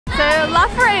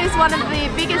LaForet is one of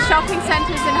the biggest shopping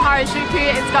centres in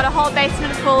Harajuku. It's got a whole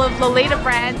basement full of Lolita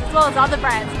brands as well as other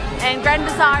brands. And Grand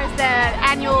Bazar is their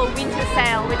annual winter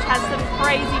sale, which has some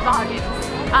crazy bargains.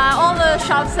 All the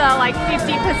shops are like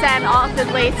 50% off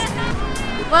at least.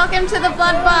 Welcome to the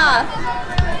Bloodbath!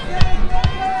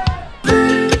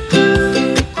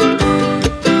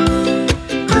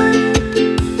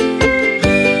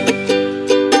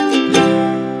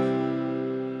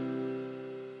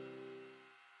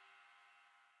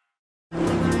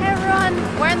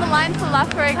 Line for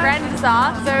LaForet Grand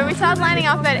Bazar. So we started lining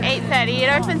up at 8:30.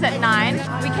 It opens at 9.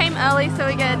 We came early so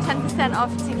we get a 10%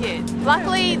 off ticket.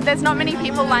 Luckily there's not many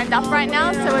people lined up right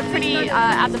now, so we're pretty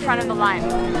at the front of the line.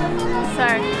 So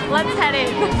let's head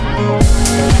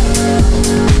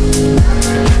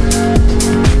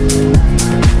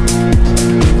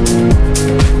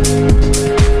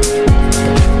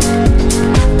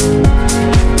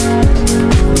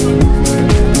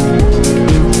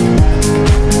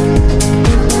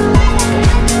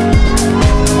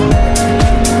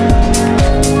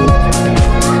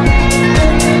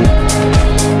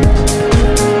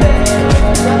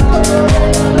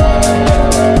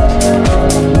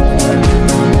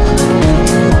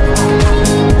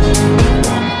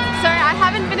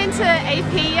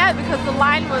because the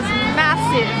line was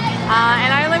massive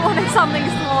and I only wanted something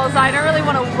small, so I don't really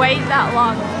want to wait that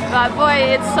long, but boy,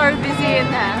 it's so busy in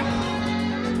there.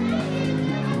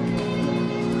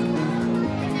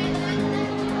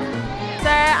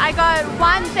 So I got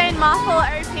one Jane Marple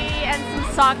OP and some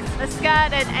socks, a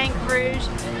skirt at Ink Rouge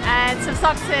and some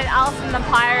socks at Alice and the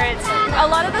Pirates. A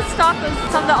lot of the stock was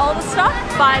some of the older stock,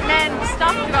 but man,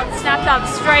 stuff got snapped up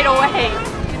straight away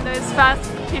in those first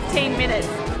 15 minutes.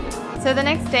 So the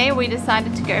next day we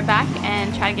decided to go back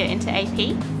and try to get into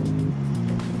AP.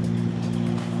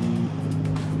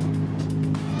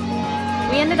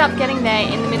 We ended up getting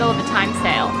there in the middle of a time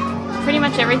sale. Pretty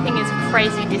much everything is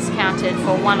crazy discounted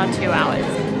for 1 or 2 hours.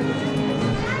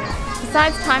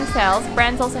 Besides time sales,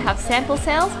 brands also have sample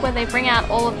sales where they bring out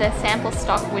all of their sample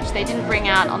stock which they didn't bring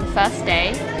out on the first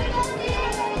day.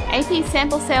 AP's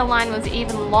sample sale line was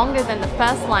even longer than the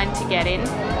first line to get in.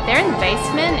 They're in the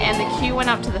basement and the queue went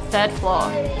up to the 3rd floor.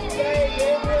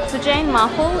 For Jane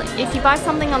Marple, if you buy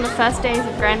something on the first days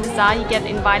of Grand Bazar, you get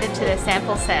invited to their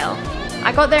sample sale.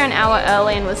 I got there an hour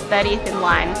early and was 30th in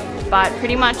line, but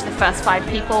pretty much the first 5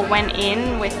 people went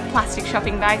in with plastic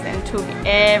shopping bags and took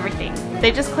everything.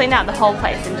 They just cleaned out the whole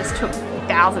place and just took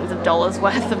thousands of dollars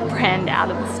worth of brand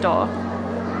out of the store.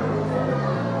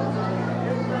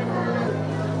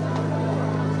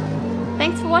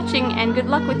 Thanks for watching and good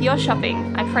luck with your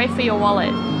shopping. I pray for your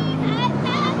wallet.